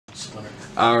splinter.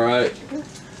 Alright.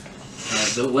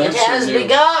 The lamp It has new.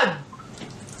 begun!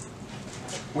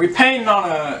 We painting on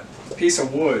a piece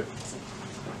of wood.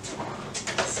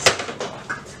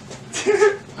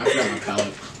 I've got my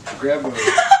palette. Grab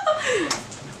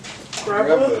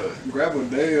a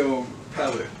damn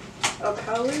palette. A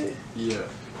palette? Yeah.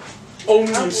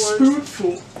 Only a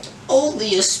spoonful.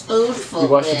 Only a spoonful. We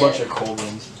watched a man. bunch of cold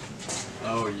ones.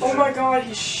 Oh yeah. Oh my god,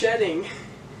 he's shedding.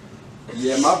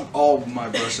 Yeah, all my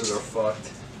brushes are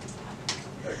fucked.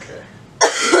 Okay.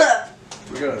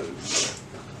 We gotta.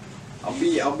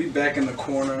 I'll be back in the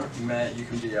corner. Matt, you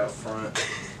can be out front.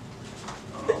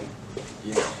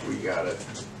 You know, we got it.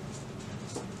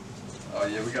 Oh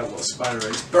yeah, we got little spider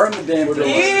eggs. Burn the damn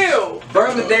thing. Ew!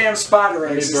 Burn the damn spider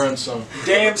Let me eggs. burn some.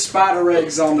 Damn spider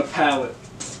eggs on the pallet.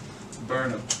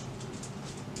 Burn them.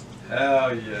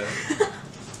 Hell yeah.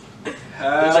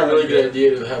 It's a really good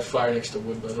idea to have fire next to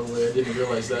wood, by the way. I didn't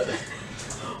realize that.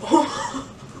 Don't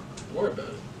worry about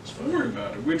it. It's fine. Don't worry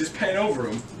about it. We just paint over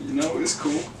them. You know, it's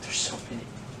cool. There's so many.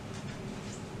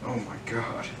 Oh my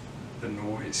god. The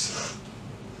noise.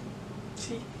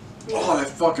 See? Oh, that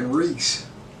fucking reeks.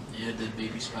 Yeah, dead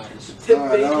baby spiders. Dead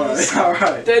Alright, babies.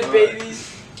 alright. Dead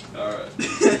babies. Alright.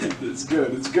 It's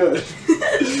good, it's good.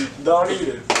 Don't eat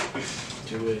it.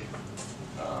 Do it.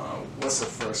 What's the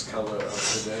first color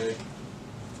of today?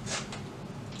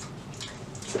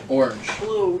 Orange.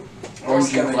 Blue.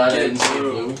 Orange gonna and black get and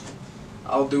blue. blue.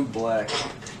 I'll do black.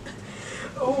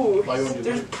 Oh, Why you wanna do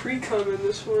there's blue? pre-cum in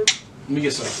this one. Let me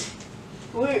get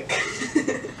some. Look.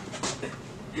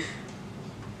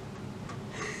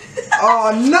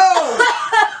 Oh no!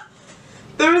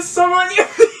 There was some on your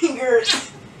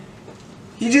fingers.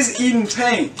 He just eating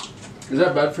paint. Is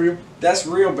that bad for you? That's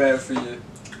real bad for you.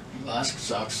 That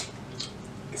sucks.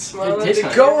 Smile It at tastes the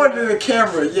like- Go under the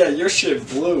camera. Yeah, your shit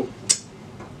blue.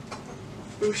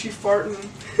 Ooh, she farting.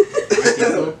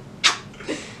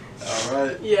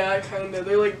 Alright. Yeah, kinda.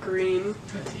 They're like green.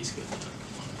 That tastes good.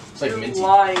 It's like You're minty.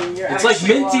 lying. You're It's like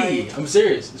actually minty. lying. I'm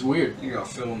serious. It's weird. You gotta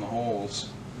fill in the holes.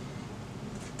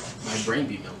 My brain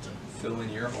be melting. Fill in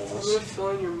your I'm gonna holes. fill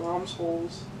in your mom's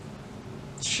holes.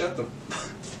 Shut the.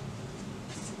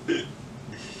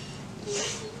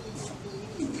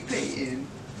 Painting.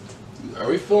 Are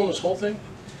we filming this whole thing?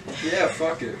 Yeah,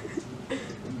 fuck it.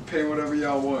 Pay whatever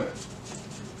y'all want.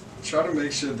 Try to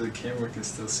make sure the camera can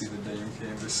still see the damn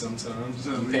canvas sometimes.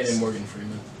 at I'm least. painting Morgan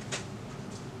Freeman.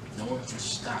 No one can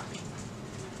stop me.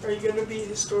 Are you gonna be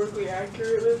historically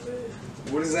accurate with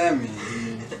it? What does that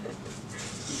mean?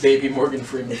 Baby Morgan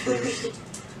Freeman first.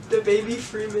 The baby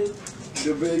Freeman.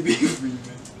 The baby Freeman.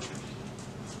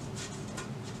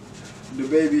 The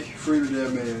baby Freeman,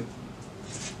 that man.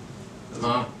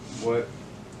 Huh? What?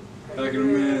 Back in a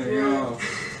minute ago.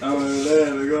 I'm in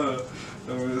there to go.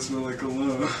 I'm gonna smell like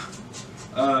cologne.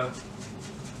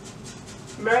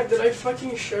 Matt, did I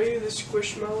fucking show you the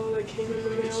squishmallow that came in the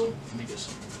mail? Let me get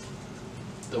some.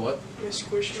 The what? My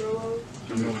squishmallow? I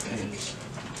don't know what that is.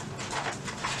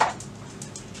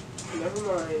 Never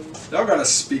mind. Y'all gotta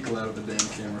speak loud. The damn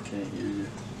camera can't hear you.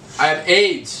 I have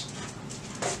AIDS.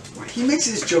 He makes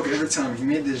this joke every time. He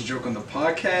made this joke on the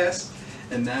podcast,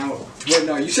 and now... Wait,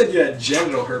 no, you said you had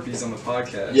genital herpes on the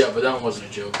podcast. Yeah, but that one wasn't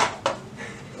a joke.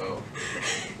 Oh.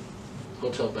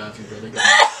 Hotel bathroom, brother.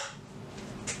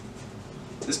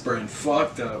 This brain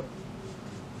fucked up.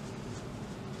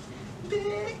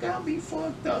 It got me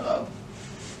fucked up.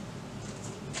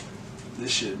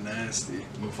 This shit nasty.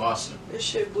 Mufasa. This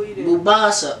shit bleeding.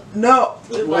 Mubasa. No!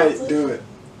 Blue Wait, bottle? do it.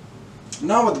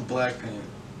 Not with the black paint.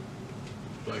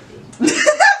 Black dude.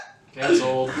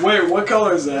 Cancelled. Wait, what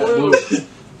color is that? Blue.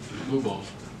 Blue balls.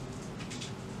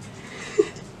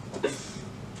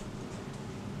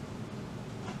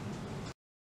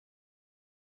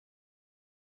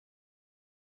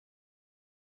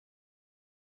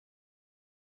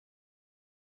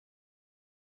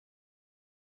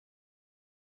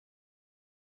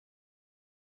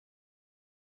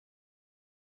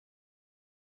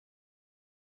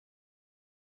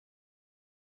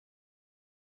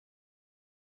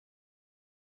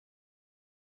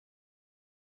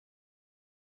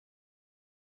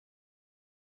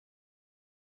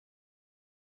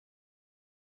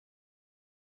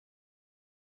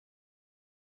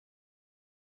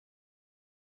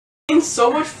 In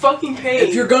so much fucking pain.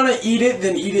 If you're gonna eat it,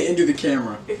 then eat it into the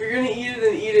camera. If you're gonna eat it,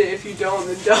 then eat it. If you don't,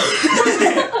 then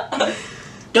don't.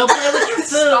 Don't play with your food.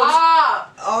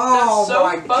 Stop! Oh That's so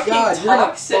my fucking god, you're gonna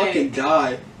toxic. fucking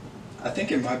die. I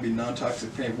think it might be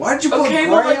non-toxic paint. Why did you put Okay, gray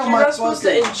but like on you're my not supposed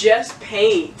to fucking... ingest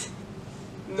paint.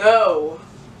 No.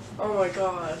 Oh my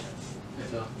god. I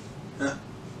thought.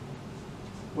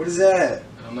 What is that?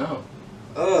 I don't know.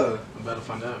 I'm about to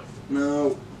find out.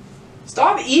 No.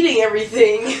 Stop eating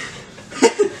everything.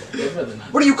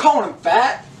 What are you calling him,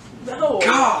 fat? No.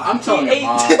 God. I'm telling He you, ate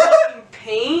Mom. fucking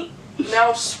paint.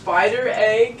 Now spider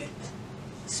egg.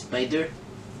 Spider.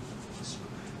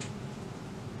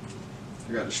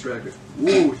 I got distracted.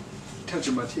 Ooh,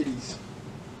 touching my titties.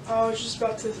 I was just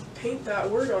about to paint that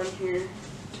word on here.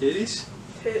 Titties?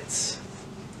 Tits.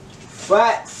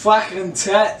 Fat fucking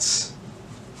tits.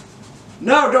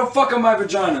 No, don't fuck on my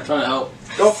vagina. I'm trying to help.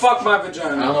 Don't fuck my I don't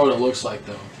vagina. know what it looks like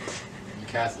though. I'm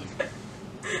Catholic.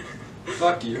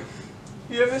 Fuck you.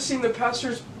 You ever seen the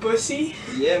pastor's bussy?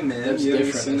 Yeah, man. That's you ever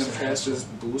different. seen the That's pastor's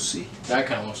boosie? That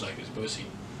kind of looks like his pussy.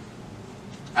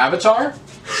 Avatar?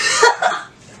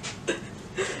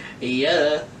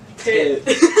 Yeah. Tit.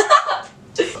 I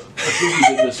think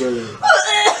you did this earlier.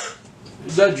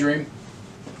 Is that a dream?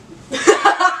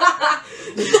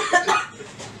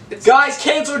 Guys,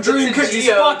 cancel Dream It's a because he's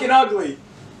Geo. fucking ugly.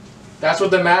 That's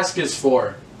what the mask is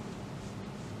for.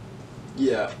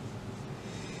 Yeah.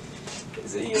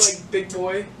 Is it you like big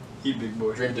boy? He big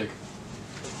boy. Dream dick.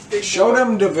 Big Show boy.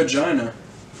 them the vagina.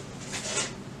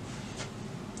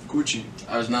 Gucci.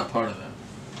 I was not part of that.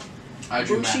 I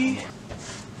drew Gucci? Macklemore.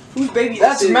 Whose baby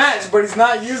That's this is? Matt's, but he's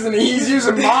not using it. He's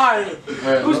using mine.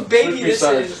 Alright, Whose look baby this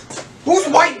beside- is? Whose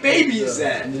white baby is I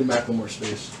that? need a Macklemore's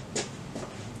face.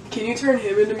 Can you turn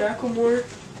him into Macklemore?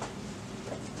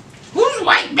 Whose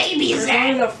white baby There's is not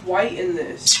that? enough white in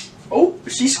this. Oh,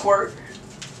 she squirt.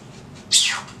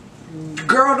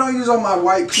 Girl, don't use all my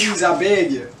white peas, I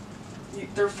beg you.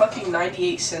 They're fucking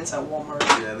 98 cents at Walmart.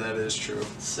 Yeah, that is true.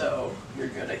 So, you're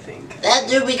good, I think. That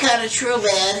do be kind of true,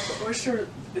 man. Oyster,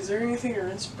 is there anything to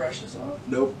rinse brushes off?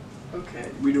 Nope. Okay.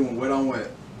 We doing wet on wet.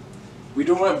 We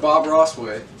doing it Bob Ross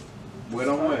way. Wet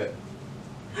on wet.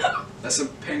 That's a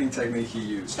painting technique he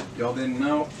used. Y'all didn't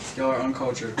know? Y'all are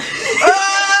uncultured.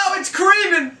 Oh, it's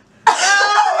creaming!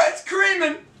 Oh, it's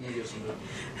creaming! Let me get some of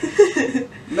it.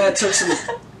 Matt took some.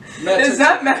 Matt Is took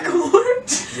that some-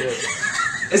 Macklemore?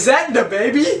 Yeah. Is that the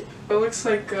baby? It looks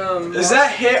like, Is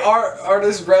that hit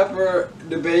artist rapper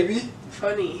the baby?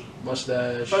 funny?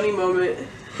 Mustache. Funny moment.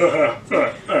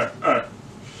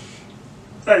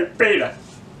 Hey, Peter.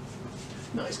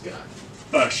 Nice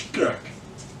guy. Stuck.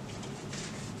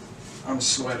 I'm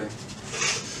sweating.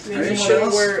 Maybe Anyone you shouldn't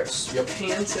else? wear Yep.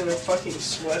 pants and a fucking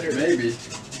sweater Maybe.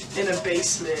 in a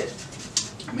basement.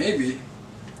 Maybe.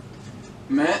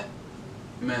 Matt.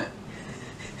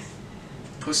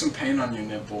 Put some paint on your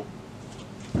nipple.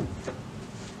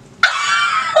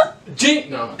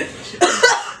 No.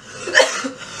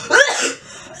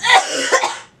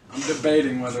 I'm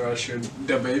debating whether I should.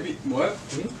 The baby? What?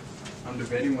 Hmm? I'm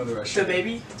debating whether I The should.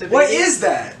 baby? The baby? What is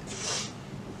that?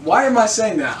 Why am I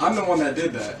saying that? I'm the one that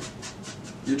did that.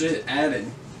 You're just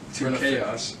adding to We're gonna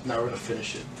chaos. Now we're gonna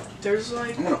finish it. There's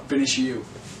like, I'm gonna finish you.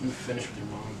 I'm gonna finish with your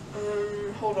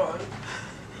mom. hold on.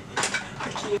 I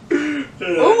can't.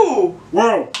 Ooh!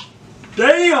 Whoa!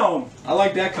 Damn! I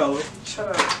like that color. Shut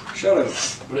up, Shut up.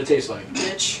 What it tastes like?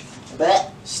 bitch.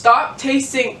 Bet. Stop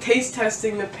taste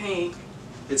testing the paint.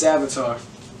 It's Avatar.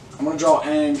 I'm gonna draw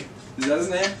Aang. Is that his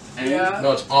name? Aang? Yeah.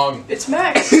 No, it's Ong. It's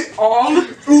Max. Ong.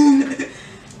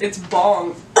 It's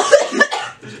Bong.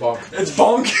 It's Bong. It's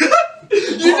Bonk.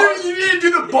 You didn't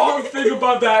do the Bonk thing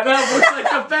about that. That looks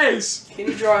like the face. Can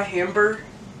you draw a hamburger?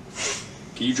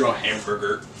 Can you draw a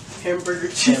hamburger? Hamburger,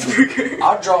 cheeseburger.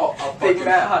 I'll draw a Big fucking-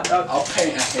 Mac hot dog. I'll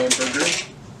paint a hamburger.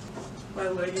 My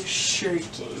leg is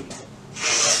shaking.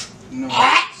 No.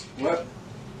 What?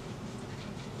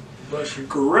 Bless you.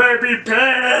 Krabby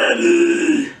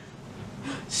Patty!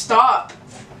 Stop.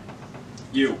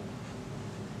 You.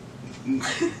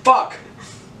 Fuck.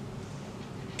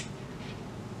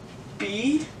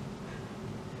 B.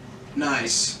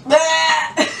 Nice.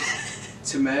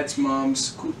 To Matt's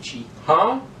mom's coochie.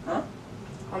 Huh?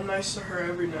 I'm nice to her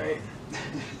every night.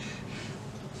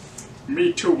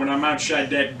 Me too. When I'm outside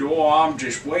that door, I'm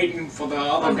just waiting for the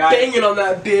other I'm guy. banging on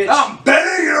that bitch. I'm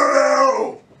banging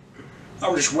you!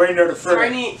 I'm just waiting there for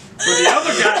Tiny. the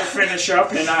other guy to finish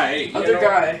up, and I. Other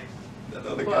guy. That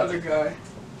other What guy. other guy?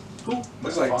 Who?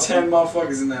 Looks like Father? 10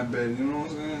 motherfuckers in that bed. You know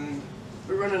what I'm saying?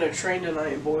 We're running a train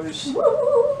tonight, boys.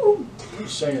 I'm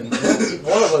just saying.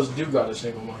 One of us do got a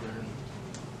single mother.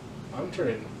 I'm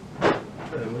turning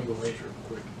legal age real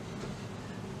quick.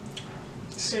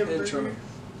 Hamburger.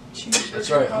 Cheeseburger, That's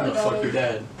right. I'm hot gonna fuck dog. your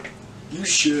dad. You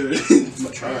should. I'm gonna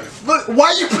try it. Look, why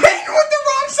are you painting with the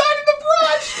wrong side of the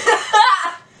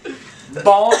brush?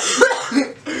 Bong.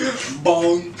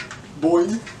 Bong.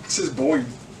 Boing. It says boing.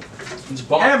 It's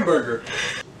Bong. Hamburger.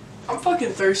 I'm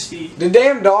fucking thirsty. The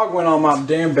damn dog went on my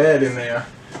damn bed in there.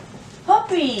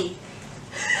 Puppy.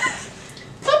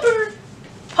 Pupper.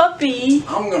 puppy.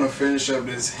 I'm gonna finish up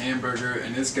this hamburger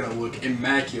and it's gonna look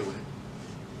immaculate.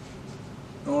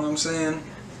 Know what I'm saying?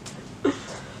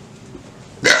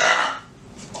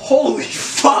 Holy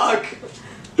fuck!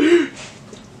 I'm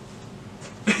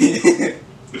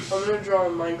gonna draw a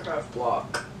Minecraft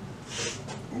block.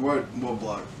 What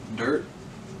block? Dirt?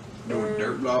 Do a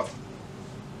dirt block?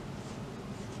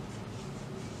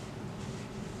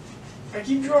 I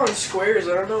keep drawing squares.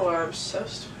 I don't know what I'm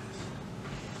obsessed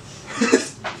with.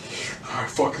 I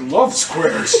fucking love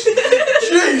squares.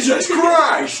 Jesus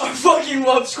Christ! I fucking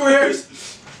love squares.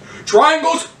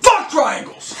 Triangles? Fuck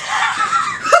triangles!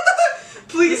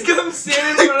 Please come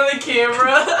stand in front of the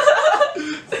camera.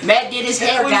 Matt did his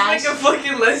hair, Looks guys. like a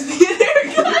fucking lesbian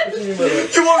haircut.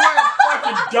 You look like a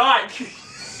fucking dyke!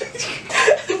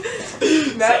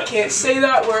 Matt can't say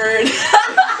that word.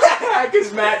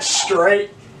 Cause Matt's straight.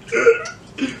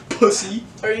 Pussy.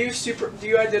 Are you super? Do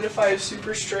you identify as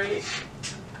super straight?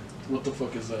 What the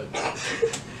fuck is that?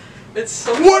 It's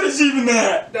something What is even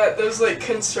that? that those like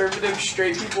conservative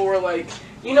straight people were like,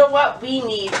 you know what? We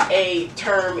need a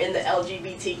term in the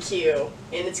LGBTQ,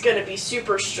 and it's gonna be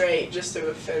super straight, just to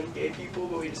offend gay people.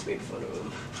 But we just made fun of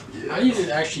them. Yeah. I need to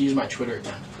actually use my Twitter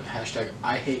account to put hashtag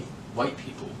I hate white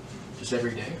people just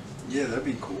every day. Yeah, that'd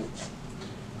be cool.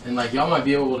 And like y'all might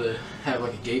be able to have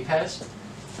like a gay pass,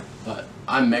 but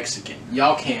I'm Mexican.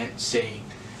 Y'all can't say.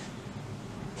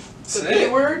 The B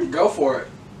word? Go for it.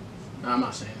 No, I'm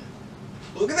not saying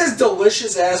it. Look at this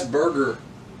delicious ass burger.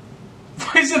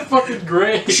 Why is it fucking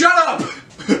gray? Shut up!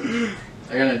 I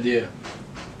got an idea.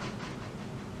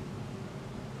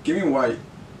 Give me white.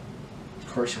 Of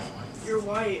course you want one. You're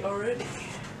white already.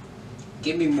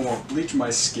 Give me more. Bleach my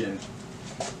skin.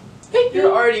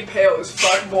 You're already pale as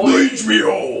fuck, boy. Bleach me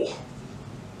whole.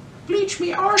 Bleach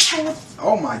me arsehole.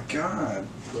 Oh my god.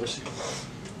 Pussy.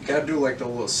 You gotta do like the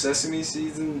little sesame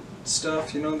seeds and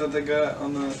stuff, you know, that they got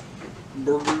on the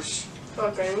burgers.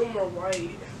 Fuck, I need more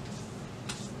white.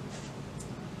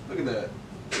 Look at that.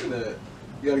 Look at that.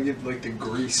 You gotta get like the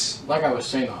grease. Like I was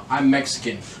saying, though, I'm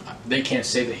Mexican. They can't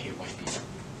say they hate white people.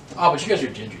 Oh, but you guys are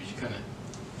gingers. You kind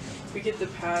of. We get the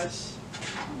pass.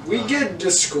 We get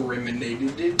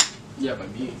discriminated, dude. Yeah, by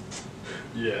me.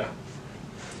 Yeah.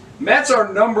 Matt's our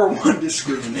 #1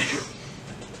 discriminator.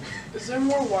 Is there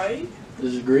more white?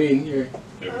 This is green here.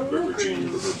 Hamburger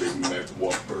cheeseburger, Big Mac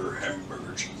Whopper,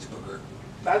 hamburger cheeseburger.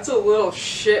 That's a little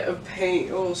shit of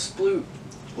paint, a little sploot.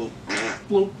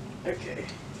 Bloop. Okay.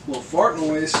 Little fart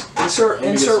noise. Insert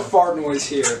Let me get some. fart noise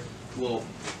here. Little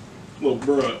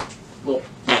bruh. Well,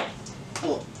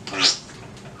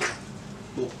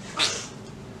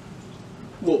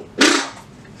 Little.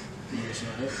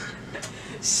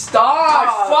 Stop!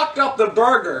 I fucked up the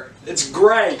burger. It's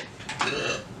gray.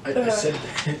 I said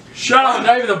that. Shut Oh,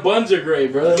 not even the buns are gray,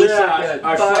 bro. That looks like that.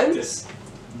 I fucked Buns?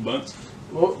 it. Buns?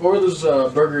 What were those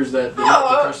burgers that they left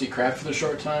the crusty crab for the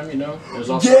short time, you know? It was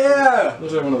also Yeah!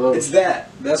 Looks like one of those. It's that.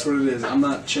 That's what it is. I'm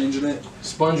not changing it.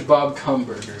 SpongeBob cum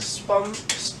burger.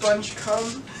 Sponge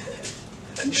cum?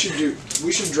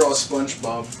 We should draw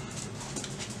SpongeBob.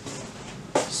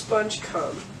 Sponge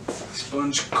cum.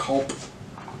 Sponge comp.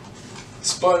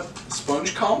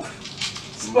 Sponge comp?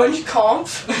 Sponge comp?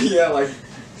 Yeah, like.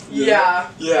 Yeah.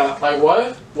 Yeah. Like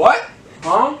what? What?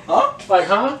 Huh? Huh? Like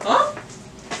huh? Huh?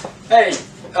 Hey,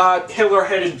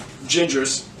 Hitler-headed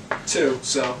gingers, too,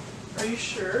 so. Are you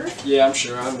sure? Yeah, I'm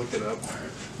sure. I looked it up.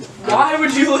 Why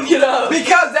would you look it up?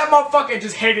 Because that motherfucker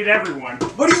just hated everyone.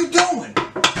 What are you doing?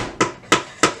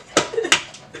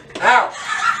 Ow.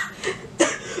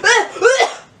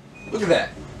 Look at that.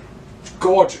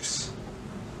 Gorgeous.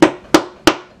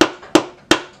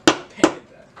 Painted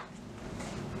that.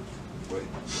 Wait.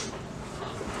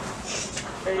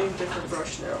 I need a different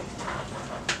brush now.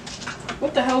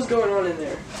 What the hell's going on in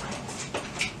there?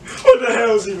 What the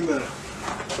hell is even that?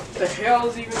 The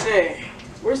hell's even there?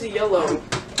 Where's the yellow?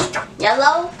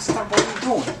 Yellow? Stop, what are you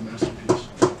doing? Masterpiece.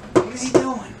 What is he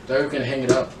doing? They're gonna hang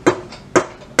it up.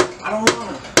 I don't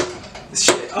wanna. This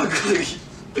shit ugly.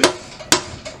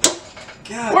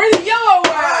 God. Where's the yellow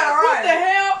at? Alright. What the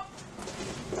hell?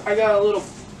 I got a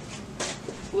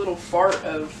little fart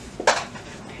of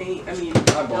paint. I mean,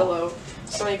 Eyeball. yellow.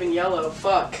 It's not even yellow.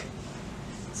 Fuck.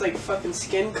 It's like fucking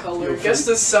skin color. Yo, Guess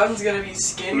the sun's gonna be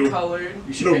skin colored.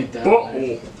 You should paint that.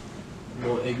 butthole.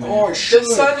 Little Eggman. Oh, I The should.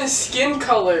 sun is skin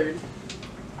colored.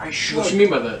 I should. What you mean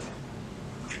by that?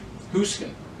 Whose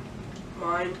skin?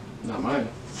 Mine. Not mine.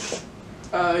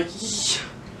 Are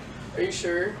you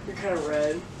sure? You're kind of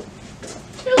red.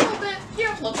 You're a little bit.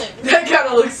 You're a little bit. That kind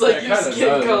of looks like That your kinda skin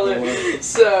does, color. don't worry.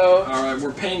 So. Alright,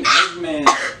 we're painting Eggman.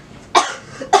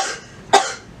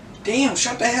 Damn,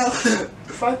 shut the hell up.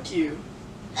 Fuck you.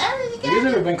 Have you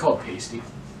ever been called pasty?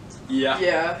 Yeah.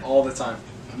 Yeah. All the time.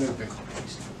 I've never been called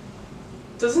pasty.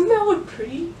 Doesn't that look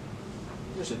pretty?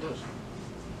 Yes, it does.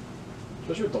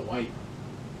 Especially with the white.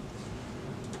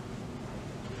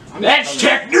 That's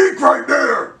technique right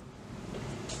there!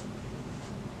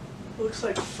 Looks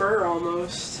like fur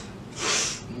almost.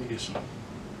 Let me get some.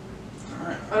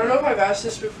 Alright. I don't know if I've asked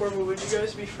this before, but would you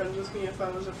guys be friends with me if I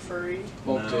was a furry?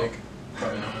 Bulk No. dick.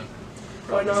 Probably not.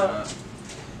 Why not?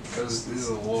 Because this is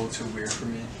a little too weird for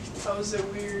me. How is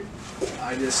it weird?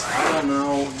 I don't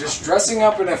know. Just dressing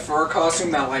up in a fur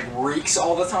costume that like reeks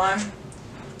all the time.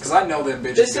 Because I know that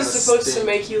bitch This is is supposed to stink.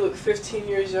 make you look 15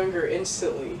 years younger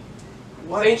instantly.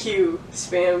 What? Thank you,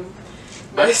 spam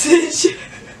message.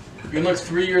 You look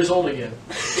 3 years old again.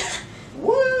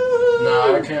 Woo!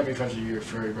 Nah, I can't be friends with you, a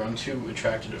furry, bro. I'm too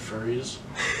attracted to furries.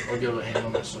 I'll be able to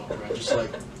handle myself, bro. Just like,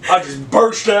 I just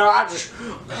burst out. I just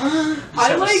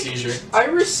have a seizure. I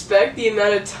respect the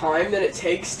amount of time that it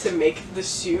takes to make the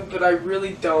suit, but I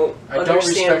really don't I don't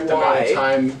understand respect the amount of why.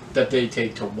 time that they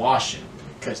take to wash it,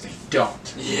 because they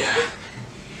don't. Yeah.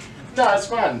 No, it's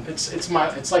fine.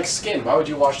 It's like skin. Why would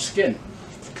you wash skin?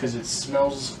 Because it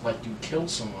smells like you killed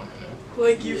someone, you know?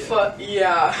 Like you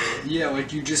yeah. Yeah,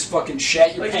 like you just fucking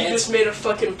shat your Like you pants. just made a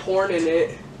fucking porn in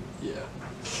it. Yeah.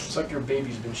 It's like your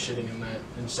baby's been shitting in that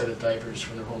instead of diapers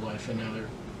for their whole life, and now they're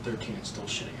 13 and still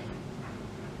shitting in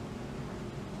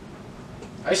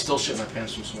it. I still shit my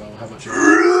pants from smell. How about you?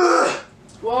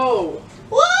 Whoa.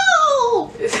 Whoa!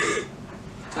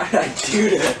 How did I do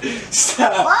that?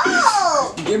 Stop.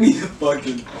 Wow! Give me the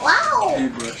fucking Wow!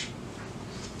 paintbrush.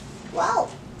 Wow!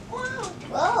 Wow! I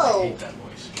Whoa! hate that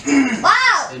voice.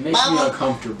 Wow! It makes me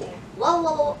uncomfortable. Whoa!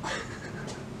 Whoa! Whoa!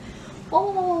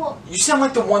 Whoa! Whoa! Whoa! You sound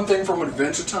like the one thing from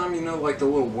Adventure Time, you know, like the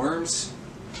little worms.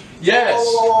 Yes!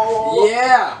 Whoa!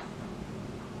 Yeah.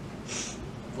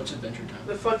 What's Adventure Time?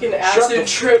 The fucking the acid f-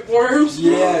 trip worms.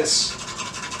 Yes.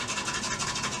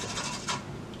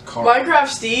 Car. Minecraft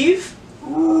Steve?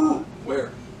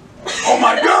 Where? Oh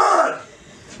my god!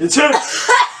 It's him!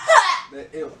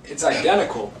 It's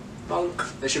identical. Bunk.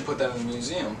 They should put that in a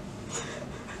museum.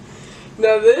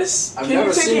 Now this, I've can never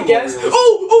you take seen a him guess? over here.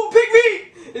 Oh, pick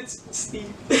me! It's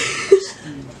Steve.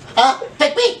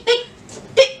 Pick me!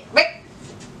 Pick me!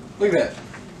 Look at that.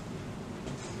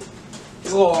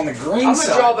 He's a little on the green I'm side.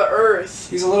 gonna draw the earth.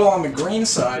 He's a little on the green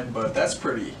side, but that's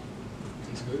pretty.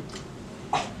 That's good.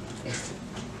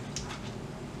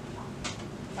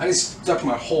 I just stuck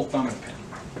my whole thumb in pen.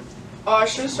 Oh, I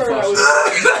should have started out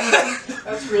with.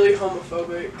 That's really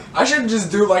homophobic. I should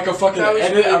just do like a fucking That was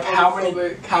edit really of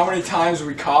homophobic. how many times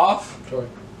we cough. Tori.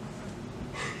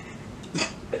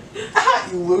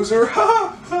 You loser.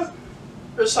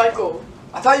 Recycle.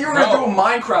 I thought you were gonna No. do a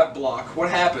Minecraft block. What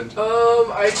happened?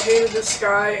 I painted the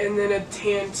sky and then a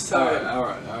tan side.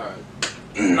 Alright.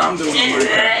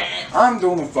 I'm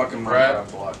doing the fucking Right.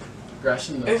 Minecraft block. Grass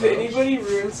in the If photos. anybody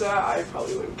ruins that, I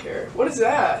probably wouldn't care. What is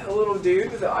that? A little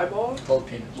dude with an eyeball? Called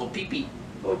penis. Little pee-pee.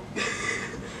 Oh.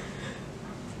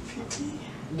 PP.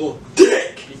 Little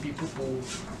dick. Pee pee poo poo.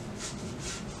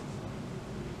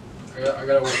 I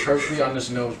gotta work perfectly on this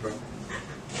nose, bro.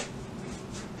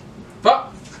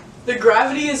 Fuck! The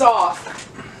gravity is off.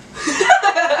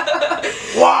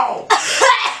 Wow.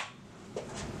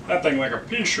 That thing like a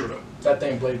pea shooter. That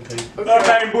thing blade pig. That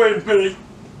thing bleeding pea.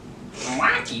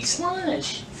 Wacky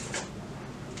slush.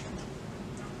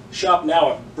 Shop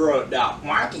now at Wacky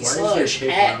Why is there slush. tape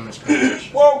around this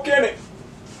page? Whoa, Kenny.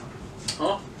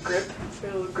 Huh? Grip. A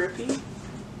little grippy.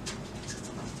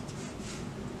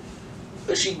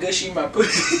 Gushy gushy my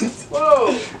pussy.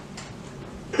 Whoa.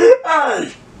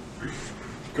 Hey.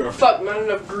 Fuck, not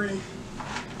enough green.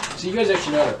 So you guys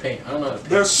actually know how to paint. I don't know how to paint.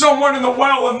 There's someone in the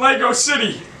well in Lego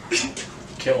City.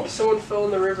 Kill him. Someone fell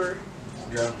in the river.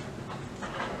 Drown.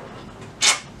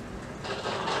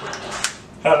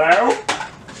 Hello?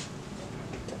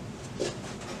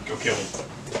 Go kill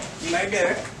him. My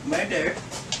dear.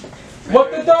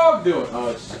 What the dog doing? Oh,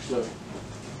 it's Zoe.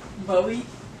 Bowie.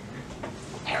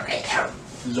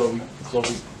 Zoe.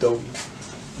 Chloe. Dowie.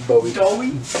 Bowie.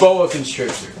 Dowie. Boa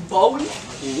constrictor. Bowie.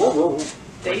 Whoa.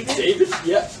 David. David?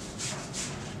 Yeah.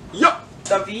 Yup.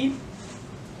 David.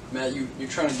 Matt, you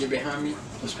trying to get behind me?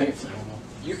 Let's paint for him.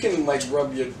 You can like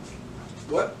rub your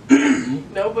what?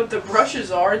 No, but the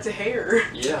brushes are to hair.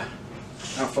 Yeah.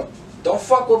 Don't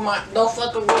fuck with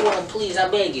him, please. I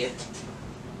beg you.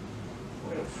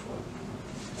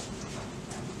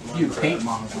 You paint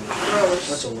mongrel. Gross.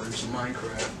 That's a word. It's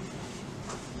Minecraft.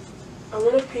 I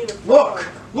want to paint a frog.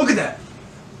 Look at that.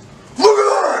 Look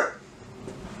at that.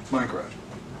 Minecraft.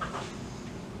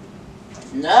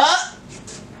 No.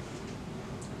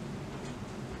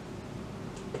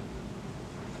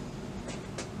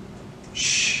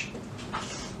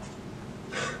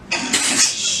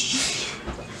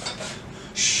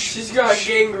 She's got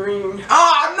gangrene.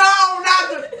 Oh no,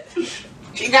 not the.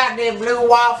 She got that blue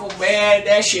waffle, man.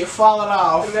 That shit falling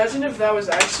off. Imagine if that was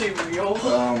actually real.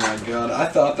 Oh my god, I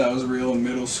thought that was real in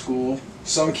middle school.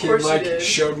 Some kid course you like did.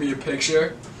 showed me a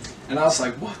picture, and I was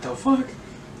like, "What the fuck?"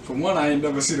 For one, I ain't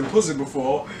never seen a pussy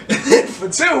before. And for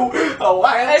two,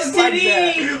 why it look like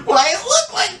that? Why it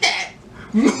look like that?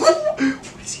 What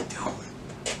is he doing?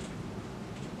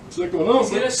 What's that going on? He's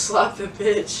gonna slap the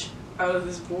bitch out of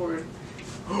this board.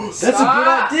 That's a good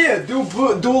idea. Do a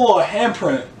little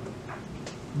handprint.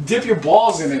 Dip your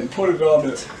balls in it and put it on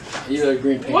it. You got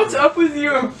green paint. What's up with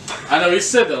you? I know, he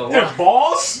said that a lot. Yeah,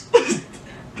 balls?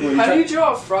 How do you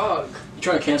draw a frog? You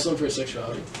trying to cancel him for his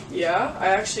sexuality? Yeah, I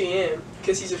actually am.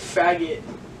 Because he's a faggot.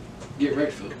 Get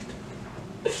wrecked, Phil.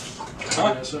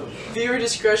 Huh? Yeah, so. Viewer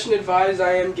discretion advised,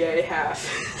 I am gay, half.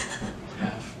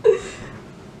 Half.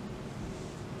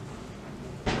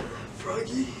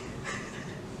 Froggy.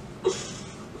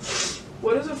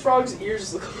 What does a frog's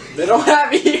ears look like? They don't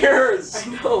have ears. I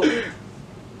know. I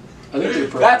think they're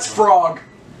That's frog.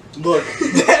 Look,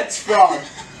 that's frog.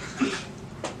 It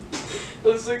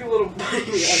looks like a little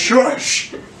bunny.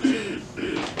 Shush.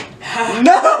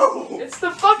 No. It's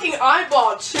the fucking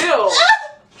eyeball, chill.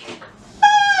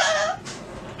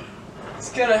 It's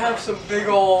gonna have some big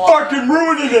ol' Fucking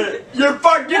ruining it. You're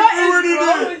fucking What is ruining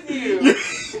wrong it. with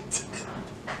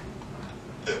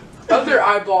you? Other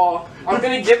eyeball. I'm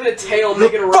gonna give it a tail,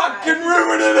 make it a You're rat. fucking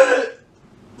ruining it.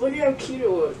 Look at how cute it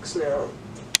looks now.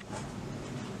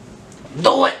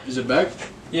 Do it. Is it back?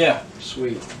 Yeah.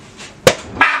 Sweet.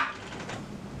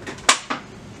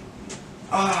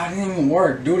 Ah, it didn't even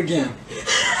work. Do it again.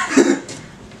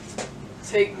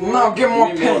 Take one. No, get more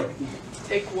Give me more. paint.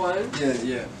 Take one.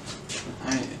 Yeah.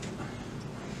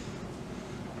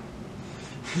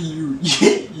 You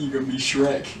gonna be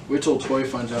Shrek. Wait till Tori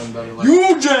finds out about it. Like,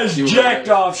 You just You jacked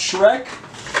were- off, Shrek.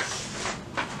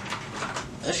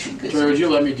 That shit good. Tori, would you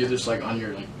let me do this like on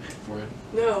your like forehead,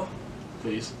 No.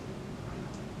 please?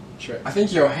 Shrek. I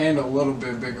think your hand a little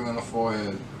bit bigger than a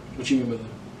forehead. What you mean by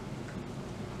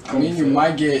that? I mean, you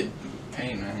might get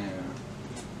paint in your hand.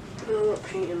 I don't want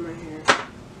paint in my hair.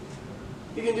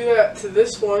 You can do that to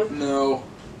this one. No,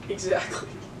 Exactly.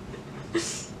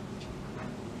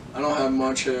 I don't have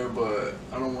much hair, but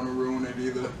I don't want to ruin it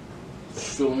either.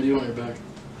 Phil, let me do it on your back.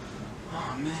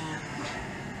 Oh man.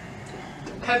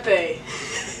 Pepe.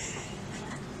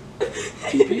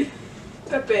 TP?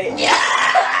 Pepe. Yeah.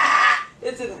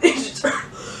 It's a Ninja Turtle.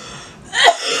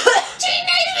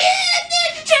 Teenage Mutant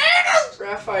Ninja Turtles.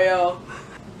 Raphael.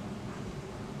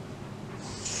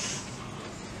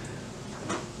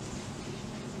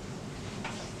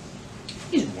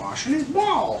 He's washing his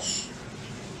balls.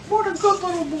 What a good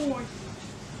little boy.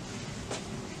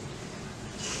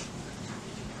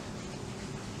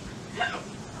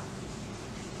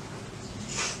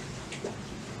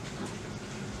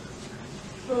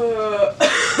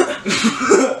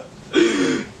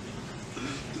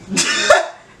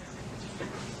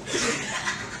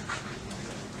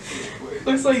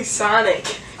 Looks like Sonic.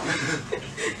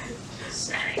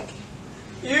 Sonic.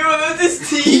 Ew, that's his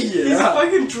teeth. He's Yeah.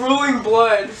 fucking drooling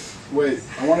blood. Wait,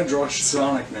 I want to draw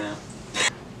Sonic now.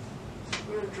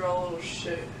 I'm gonna draw a little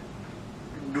shit.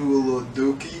 Do a little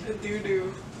dookie, A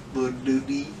doo-doo. little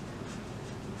doodie,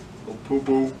 little poo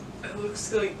poo, It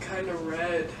looks like kind of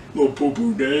red. little poo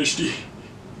poo nasty.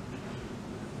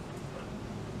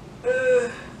 I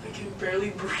can barely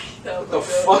breathe out The my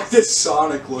fuck nose. does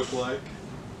Sonic look like?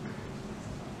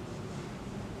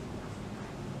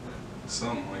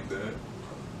 Something like that.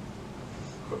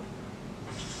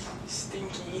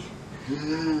 Stinky.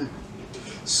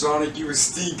 Sonic, you a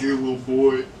stinky little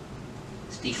boy.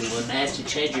 Stinky little nasty,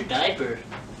 change your diaper.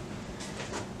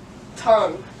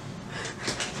 Tongue.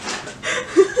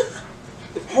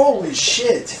 Holy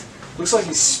shit! Looks like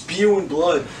he's spewing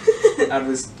blood out of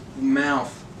his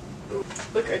mouth.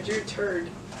 Look, I drew a turd.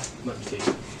 Let me take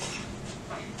it.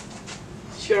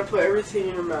 You gotta put everything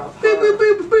in your mouth.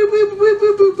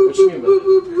 What you mean by that?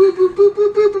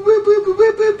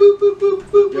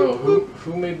 Yo,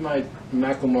 who made my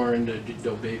Macklemore into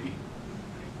Doe Baby?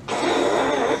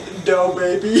 No,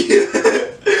 baby. I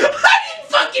didn't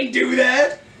fucking do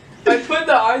that! I put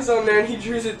the eyes on there and he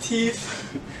drew the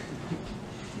teeth.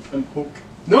 I'm Hulk.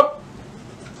 Nope!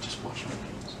 Just wash my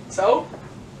hands. So?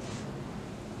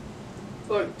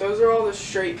 Look, those are all the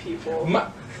straight people.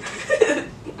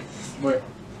 Where?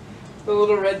 The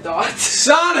little red dots.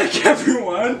 Sonic,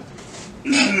 everyone!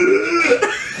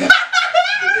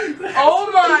 Oh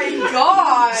my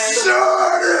god!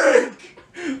 Sonic!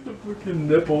 The fucking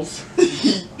nipples.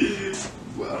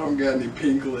 Well, I don't got any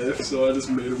pink left, so I just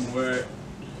made him wet.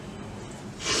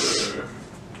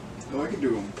 Oh, I can do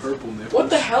them purple nipples. What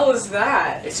the hell is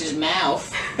that? It's his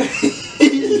mouth.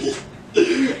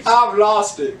 I've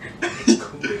lost it.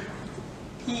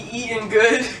 He eating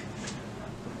good.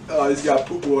 Oh, he's got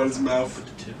poo poo on his mouth.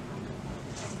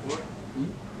 What?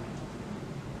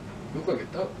 Look like a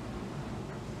duck.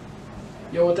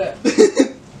 Yo, what that?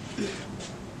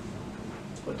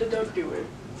 What the dog doing?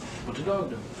 What the dog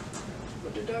doing?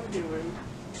 What the dog doing?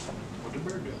 What the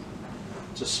bird doing?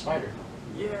 It's a spider.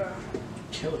 Yeah.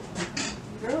 Kill it.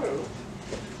 No.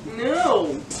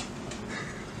 No.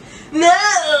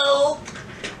 No.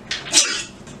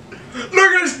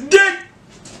 Look at his dick!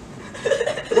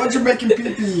 Why'd you make him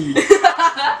pee-pee?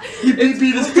 He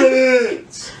pee-peed his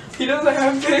pants! He doesn't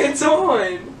have pants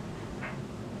on.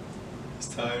 He's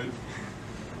tired.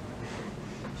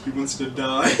 He wants to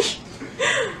die.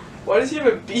 Why does he have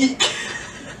a beak?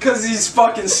 Cause he's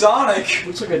fucking Sonic.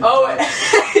 Looks like a Oh,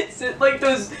 duck. is it like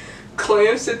those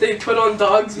clamps that they put on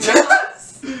dogs'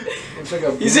 mouths? Looks like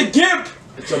a. He's a gimp!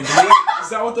 It's a blue. Is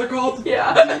that what they're called?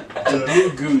 Yeah. It's a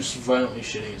blue goose violently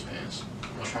shitting his pants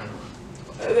while trying to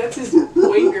run. That's his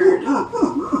wingard.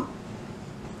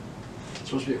 It's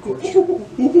supposed to be a corpse.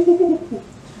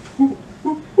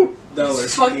 That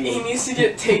looks Fuck, cool. he needs to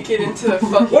get taken into the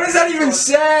fucking. What does that even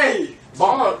say?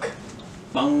 Bonk.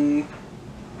 Bong.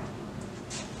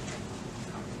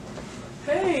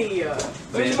 Hey,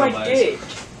 where's my Vandalize. dick?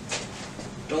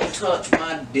 Don't touch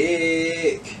my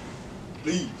dick.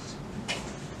 Please.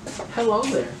 Hello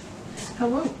there.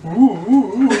 Hello.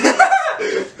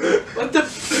 What the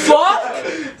fuck?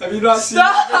 Have you not seen?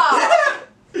 Stop!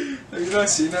 Have you not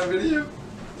seen that video?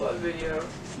 What video?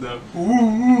 No.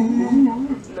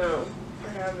 No, I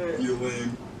haven't. You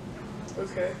lame.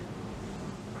 Okay.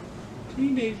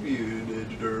 Teenage Mutant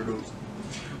Ninja Turtles.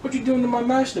 What you doing to my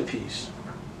masterpiece?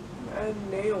 Add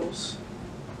nails.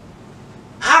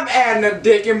 I'm adding a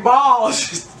dick and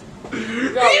balls.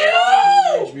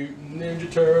 Teenage Mutant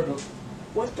Ninja Turtle.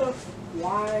 What the?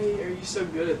 Why are you so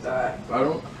good at that? I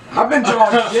don't. I've been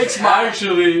drawing dicks my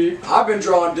Actually. I've been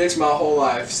drawing dicks my whole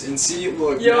life, and see,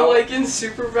 look, Yo, now, like in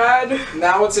Superbad,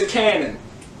 now it's a canon.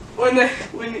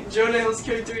 when Jonah Hill's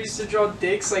character used to draw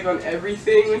dicks like on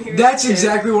everything when he was That's a kid.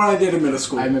 exactly what I did in middle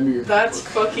school. I remember your. That's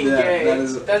fucking Yeah, gay. that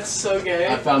is- That's so gay.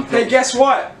 I found. Hey, guess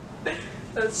what?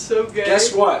 That's so gay.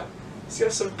 Guess what? He's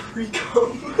got some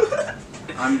pre-cum.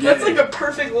 I'm gay. That's like a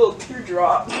perfect little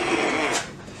teardrop.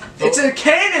 It's a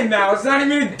canon now. It's not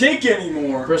even a dick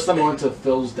anymore. First time I went to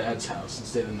Phil's dad's house and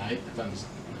stayed the night, I found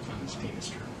his penis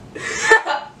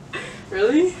turtle.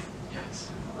 Really?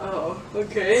 Yes. Oh,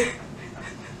 okay.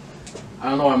 I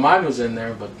don't know why mine was in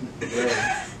there, but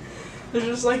yeah. There's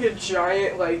just like a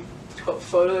giant like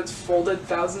photo that's folded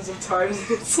thousands of times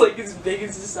and it's like as big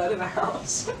as the side of the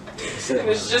house. And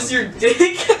it's just your dick.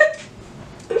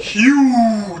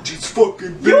 Huge. It's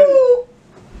fucking big.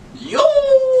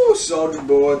 Yo, Soldier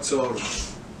Boy, Soldier.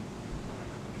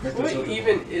 What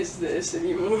even is this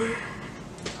anymore?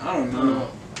 I don't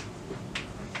know.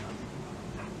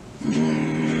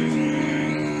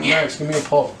 Max, give me a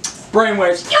pull.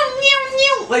 Brainwaves.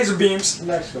 Laser beams.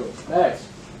 Max, go. Max.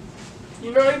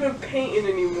 You're not even painting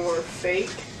anymore, fake.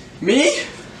 Me?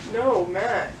 No,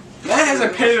 Matt. Matt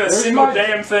hasn't painted a Where's single my-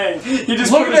 damn thing. He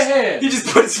just Look put at his the hand. He just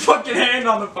put his fucking hand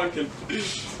on the fucking.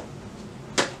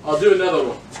 I'll do another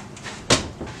one.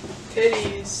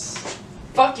 Titties.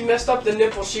 Fuck, you messed up the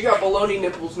nipples. She got baloney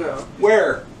nipples now.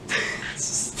 Where?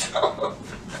 Stop.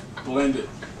 Blend it.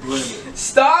 Blend it.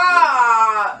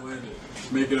 Stop. Blend it.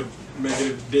 Make it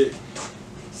a dick.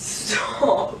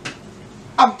 Stop.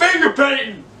 I'm finger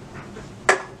painting.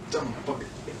 Dumb fucker.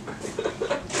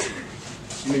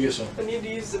 Let me get some. I need to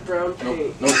use the brown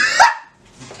paint. Nope.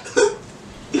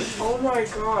 Oh my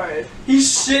god. He's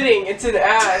shitting. It's an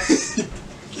ass.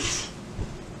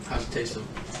 How's it taste?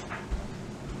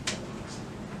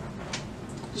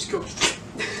 Just go.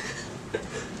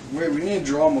 Wait, we need to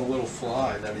draw him a little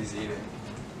fly that he's eating.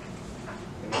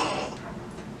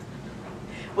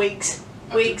 Weeks.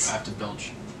 I have to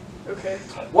belch. Okay.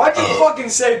 Why'd you fucking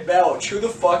say belch? Who the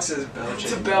fuck says belch?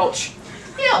 It's a belch.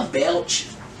 Yeah, belch.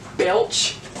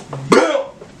 Belch.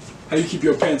 Belt! How you keep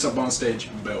your pants up on stage?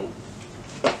 Belt.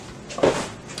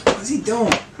 What's he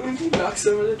doing? When he knocks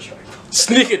over the tripod.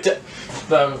 Sneak attack.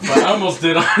 I almost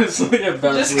did, honestly. I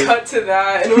Just cut to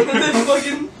that and one of the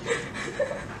fucking.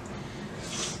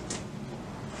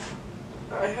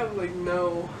 I have like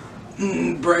no.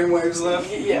 Brainwaves left?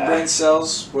 Yeah. Brain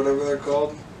cells, whatever they're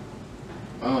called.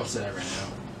 I'm upset right now.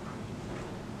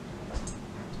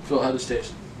 Phil, how does it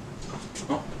taste?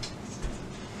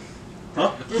 Huh?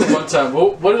 One time,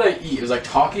 what did I eat? It was like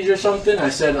Takis or something. I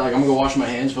said, like, I'm gonna go wash my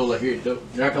hands. Phil was like, you're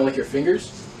not gonna lick your fingers?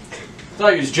 I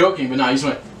thought he was joking, but no, he just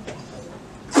went.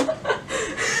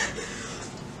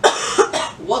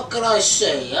 can I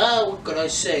say? What can I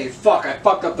say? Fuck, I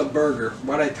fucked up the burger.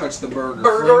 Why'd I touch the burger?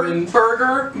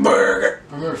 Burger.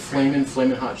 Remember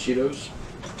flaming hot Cheetos?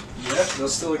 Yeah,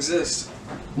 those still exist.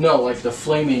 No, like the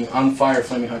flaming, on fire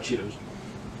flaming hot Cheetos.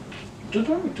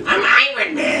 I'm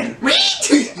Iron Man.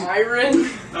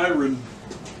 Iron.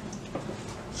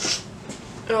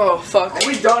 Oh fuck. Are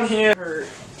we done here? Hurt.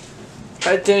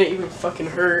 That didn't even fucking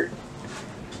hurt.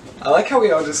 I like how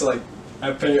we all just like,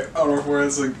 I pay on our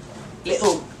foreheads like,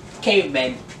 Little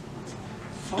caveman.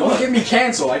 don't get me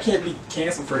canceled. I can't be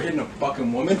canceled for hitting a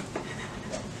fucking woman.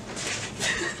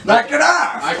 Knock it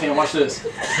off! I can't watch this.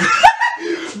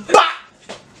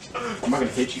 I'm not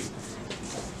gonna hit you.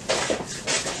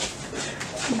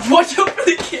 Watch out for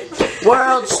the kid.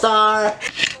 World star.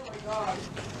 Oh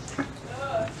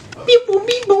Beep boom,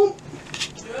 beep boom.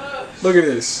 Look at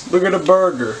this. Look at the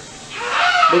burger.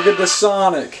 Look at the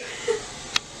Sonic.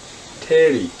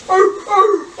 Teddy.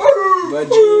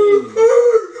 Vagine.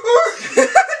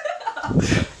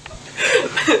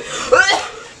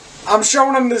 I'm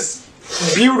showing him this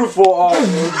beautiful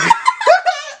artwork.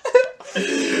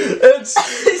 It's.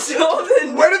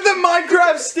 Where did the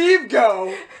Minecraft Steve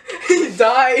go? He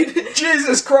died.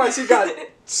 Jesus Christ, he got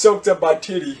soaked up by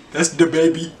Titty. That's the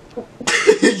baby.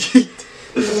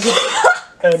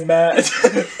 And Matt.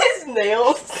 His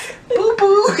nails. Boo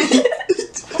boo.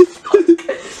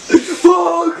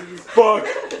 Fuck.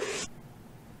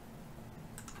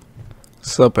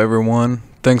 What's up, everyone?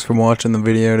 Thanks for watching the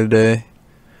video today.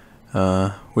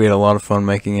 We had a lot of fun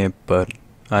making it, but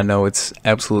I know it's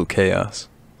absolute chaos.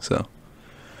 So,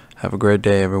 have a great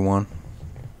day, everyone.